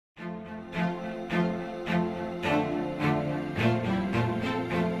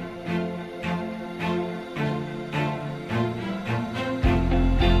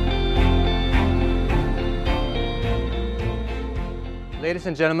Ladies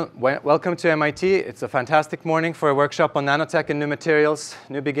and gentlemen, welcome to MIT. It's a fantastic morning for a workshop on nanotech and new materials,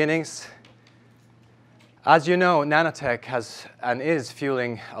 new beginnings. As you know, nanotech has and is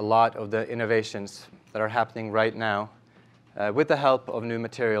fueling a lot of the innovations that are happening right now with the help of new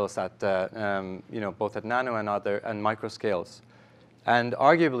materials at both at nano and micro scales. And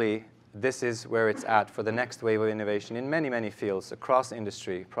arguably, this is where it's at for the next wave of innovation in many, many fields across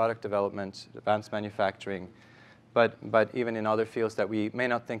industry, product development, advanced manufacturing, but even in other fields that we may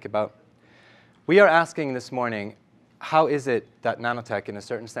not think about. We are asking this morning, how is it that nanotech, in a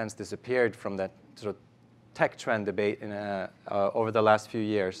certain sense, disappeared from that sort of tech trend debate over the last few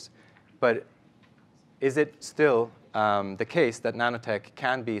years? But is it still the case that nanotech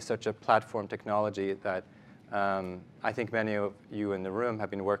can be such a platform technology that I think many of you in the room have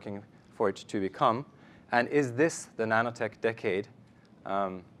been working for it to become? And is this the nanotech decade?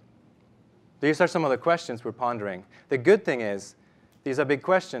 These are some of the questions we're pondering. The good thing is, these are big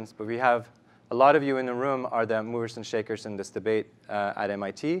questions, but we have a lot of you in the room are the movers and shakers in this debate at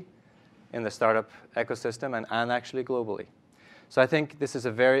MIT, in the startup ecosystem, and actually globally. So I think this is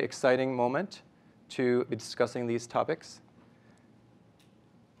a very exciting moment to be discussing these topics.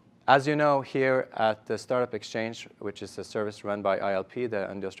 As you know, here at the Startup Exchange, which is a service run by ILP, the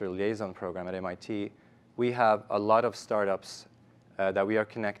Industrial Liaison program at MIT, we have a lot of startups that we are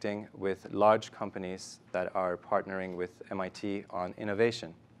connecting with large companies that are partnering with MIT on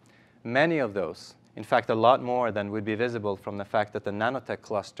innovation. Many of those, in fact, a lot more than would be visible from the fact that the nanotech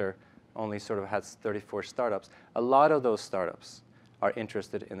cluster only sort of has 34 startups. A lot of those startups are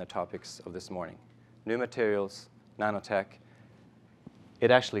interested in the topics of this morning. New materials, nanotech. It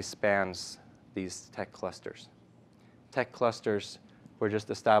actually spans these tech clusters. Tech clusters were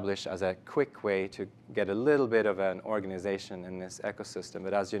just established as a quick way to get a little bit of an organization in this ecosystem.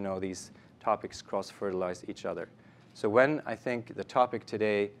 But as you know, these topics cross-fertilize each other. So when I think the topic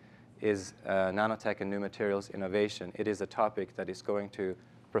today is nanotech and new materials innovation, it is a topic that is going to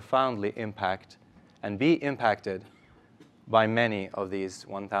profoundly impact and be impacted by many of these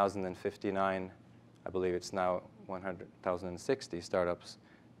 1,059, I believe it's now 100,060 startups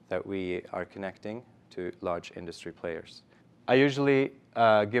that we are connecting to large industry players. I usually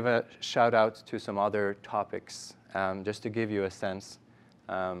give a shout out to some other topics, just to give you a sense.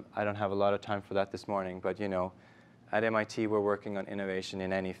 I don't have a lot of time for that this morning, but you know, at MIT we're working on innovation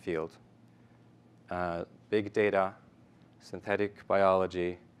in any field. Big data, synthetic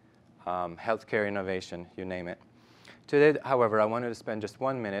biology, healthcare innovation, you name it. Today, however, I wanted to spend just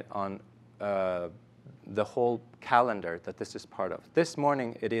 1 minute on the whole calendar that this is part of. This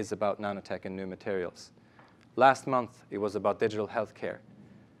morning it is about nanotech and new materials. Last month, it was about digital healthcare.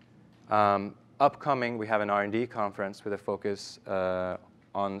 Upcoming, we have an R&D conference with a focus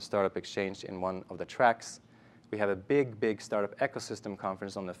on Startup Exchange in one of the tracks. We have a big startup ecosystem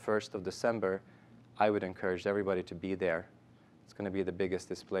conference on the 1st of December. I would encourage everybody to be there. It's going to be the biggest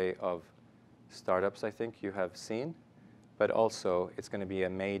display of startups I think you have seen, but also it's going to be a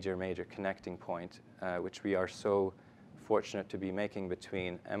major connecting point, which we are so fortunate to be making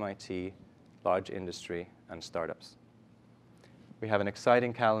between MIT, large industry, and startups. We have an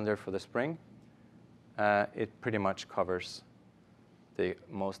exciting calendar for the spring. It pretty much covers the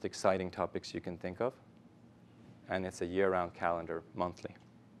most exciting topics you can think of, and it's a year-round calendar, monthly.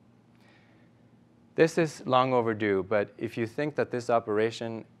 This is long overdue, but if you think that this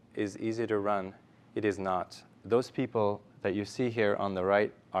operation is easy to run, it is not. Those people that you see here on the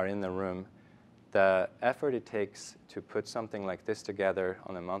right are in the room. The effort it takes to put something like this together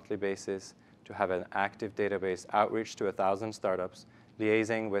on a monthly basis, to have an active database, outreach to 1,000 startups,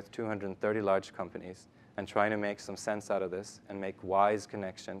 liaising with 230 large companies, and trying to make some sense out of this and make wise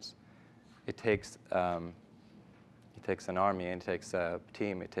connections. It takes an army, it takes a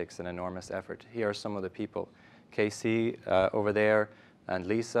team, it takes an enormous effort. Here are some of the people. Casey over there, and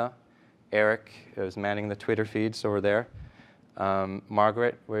Lisa. Eric is manning the Twitter feeds over there.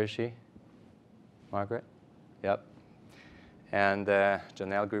 Margaret, where is she? Margaret? Yep. And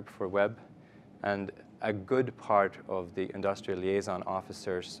Janelle Group for Web. And a good part of the industrial liaison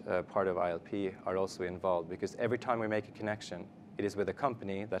officers, part of ILP, are also involved, because every time we make a connection, it is with a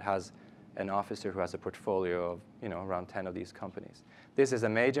company that has an officer who has a portfolio of around 10 of these companies. This is a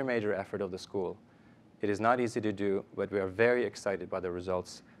major effort of the school. It is not easy to do, but we are very excited by the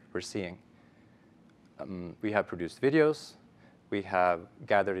results we're seeing. We have produced videos, we have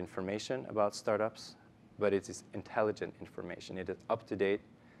gathered information about startups, but it is intelligent information. It is up to date,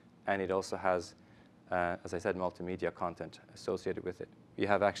 and it also has, as I said, multimedia content associated with it. We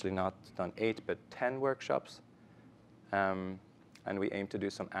have actually not done 8, but 10 workshops, and we aim to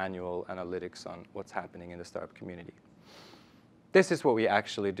do some annual analytics on what's happening in the startup community. This is what we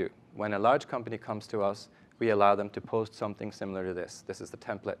actually do. When a large company comes to us, we allow them to post something similar to this. This is the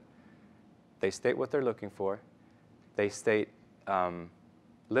template. They state what they're looking for. They state a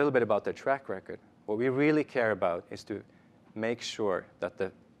little bit about their track record. What we really care about is to make sure that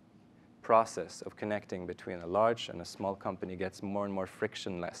the process of connecting between a large and a small company gets more and more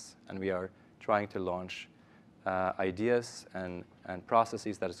frictionless. And we are trying to launch ideas and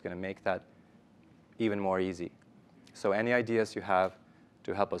processes that is going to make that even more easy. So any ideas you have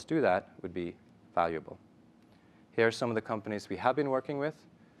to help us do that would be valuable. Here are some of the companies we have been working with.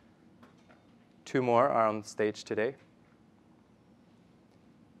 2 more are on stage today.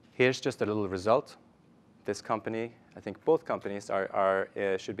 Here's just a little result. This company, I think both companies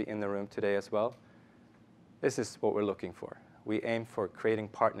should be in the room today as well. This is what we're looking for. We aim for creating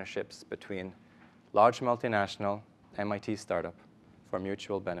partnerships between large multinational MIT startup for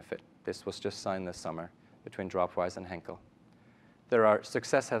mutual benefit. This was just signed this summer between Dropwise and Henkel.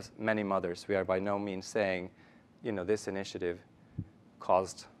 Success has many mothers. We are by no means saying, this initiative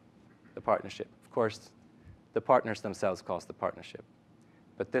caused the partnership. Of course, the partners themselves caused the partnership.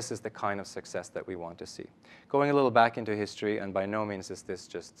 But this is the kind of success that we want to see. Going a little back into history, and by no means is this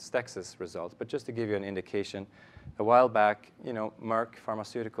just Stex's results, but just to give you an indication, a while back, Merck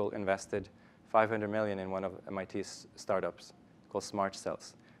Pharmaceutical invested $500 million in one of MIT's startups called Smart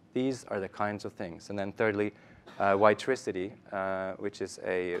Cells. These are the kinds of things. And then thirdly, Whitricity, which is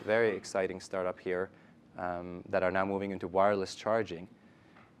a very exciting startup here that are now moving into wireless charging,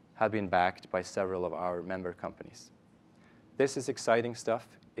 have been backed by several of our member companies. This is exciting stuff.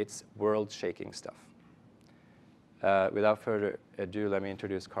 It's world-shaking stuff. Without further ado, let me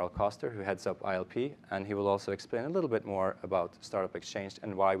introduce Carl Koster, who heads up ILP, and he will also explain a little bit more about Startup Exchange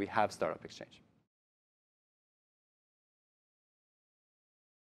and why we have Startup Exchange.